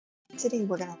Today,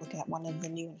 we're going to look at one of the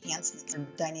new enhancements in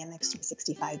Dynamics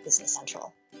 365 Business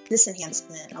Central. This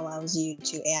enhancement allows you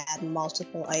to add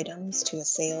multiple items to a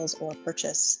sales or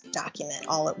purchase document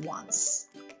all at once.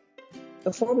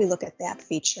 Before we look at that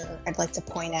feature, I'd like to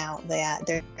point out that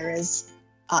there is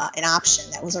an option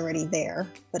that was already there,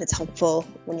 but it's helpful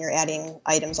when you're adding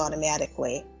items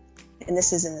automatically. And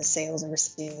this is in the Sales and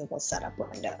Receivable Setup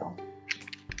window.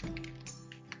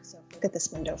 So look at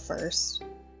this window first.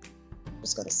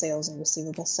 Just go to Sales and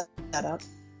Receivable Setup.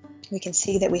 We can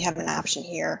see that we have an option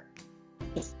here,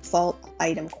 default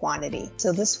item quantity.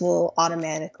 So this will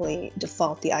automatically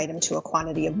default the item to a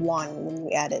quantity of 1 when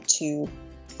you add it to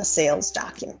a sales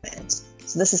document.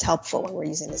 So this is helpful when we're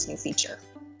using this new feature.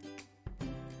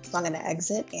 So I'm going to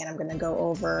exit and I'm going to go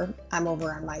over, I'm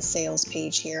over on my sales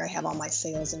page here. I have all my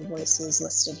sales invoices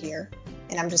listed here.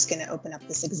 And I'm just going to open up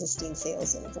this existing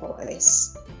sales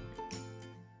invoice.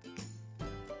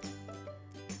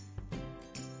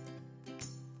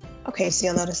 Okay, so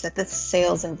you'll notice that this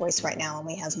sales invoice right now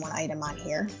only has one item on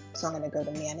here. So I'm going to go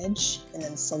to Manage and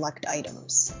then Select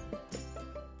Items.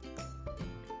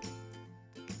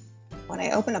 When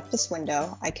I open up this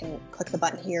window, I can click the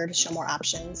button here to show more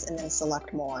options and then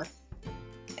select more.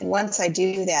 And once I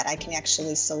do that, I can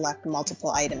actually select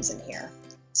multiple items in here.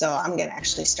 So I'm going to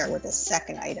actually start with the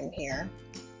second item here,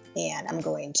 and I'm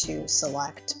going to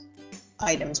select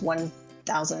items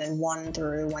 1001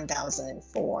 through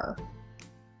 1004.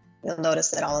 You'll notice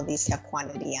that all of these have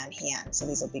quantity on hand, so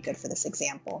these will be good for this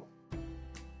example.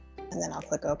 And then I'll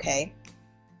click OK.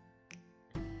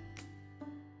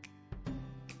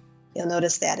 You'll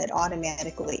notice that it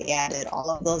automatically added all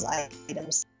of those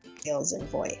items to the sales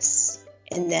invoice.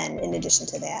 And then in addition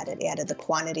to that, it added the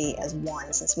quantity as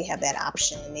 1 since we have that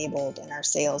option enabled in our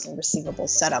Sales and Receivable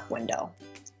Setup window.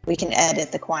 We can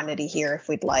edit the quantity here if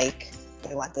we'd like.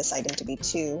 We want this item to be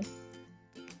 2.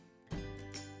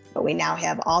 But we now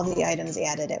have all the items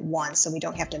added at once, so we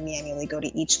don't have to manually go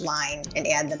to each line and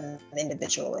add them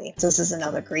individually. So this is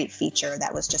another great feature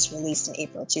that was just released in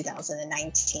April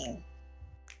 2019.